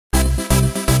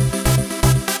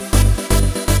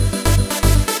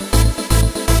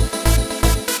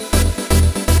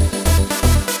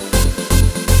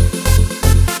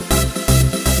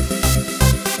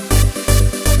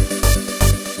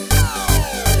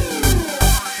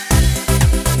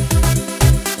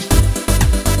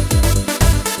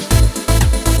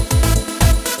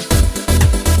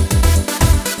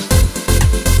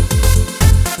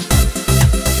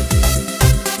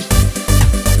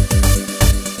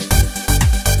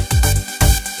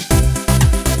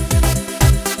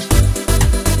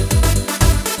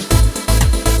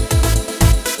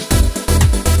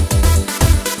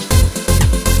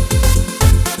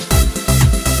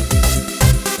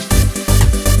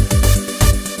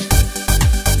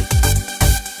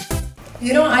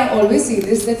You know, I always say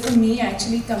this, that for me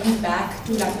actually coming back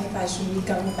to Latin Fashion Week,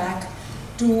 coming back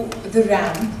to the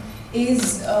ramp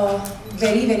is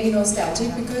very, very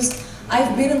nostalgic, because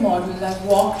I've been a model. I've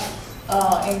walked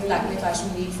in the Latin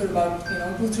Fashion Week for about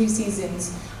 2-3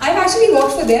 seasons. I've actually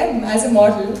worked for them as a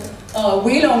model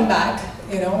way long back,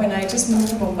 when I just moved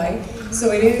to Mumbai.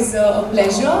 So it is a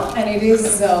pleasure, and it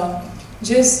is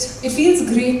it feels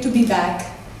great to be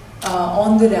back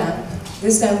on the ramp,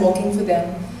 this time walking for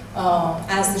them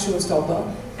as the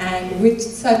showstopper, and with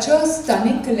such a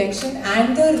stunning collection.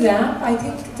 And the ramp, I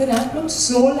think the ramp looked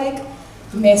so like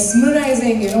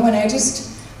mesmerizing, when I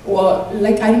just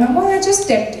I remember when I just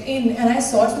stepped in and I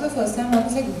saw it for the first time. I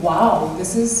was like, wow,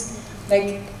 this is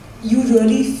like, you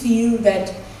really feel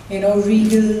that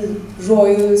regal,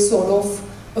 royal sort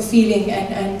of a feeling,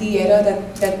 and the era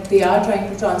that they are trying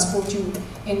to transport you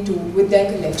into with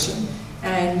their collection.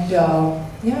 And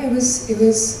yeah, it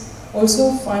was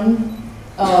also fun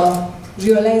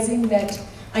realizing that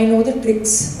I know the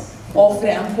tricks of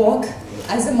ramp walk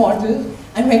as a model,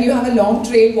 and when you have a long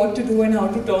trail, what to do and how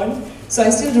to turn. So I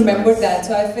still remembered that.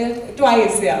 So I felt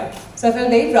twice, yeah. So I felt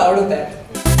very proud of that.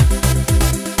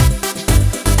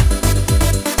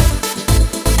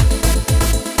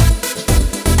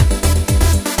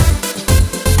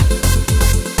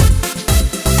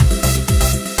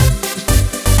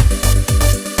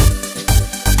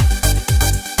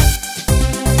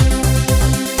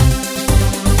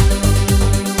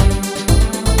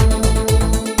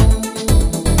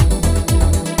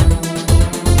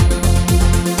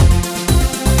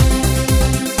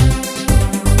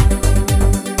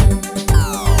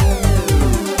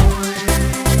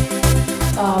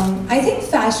 I think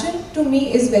fashion to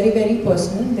me is very, very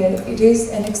personal. It is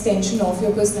an extension of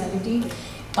your personality.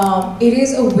 It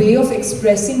is a way of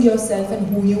expressing yourself and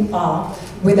who you are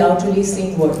without really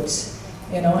saying words.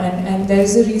 And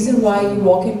there's a reason why you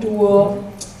walk into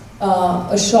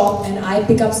a shop and I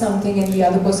pick up something and the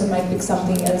other person might pick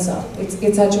something else up.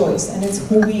 It's our choice, and it's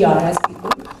who we are as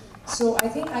people. So I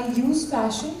think I use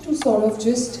fashion to sort of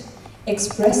just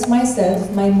express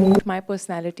myself, my mood, my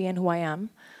personality, and who I am,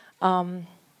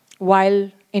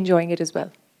 while enjoying it as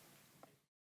well.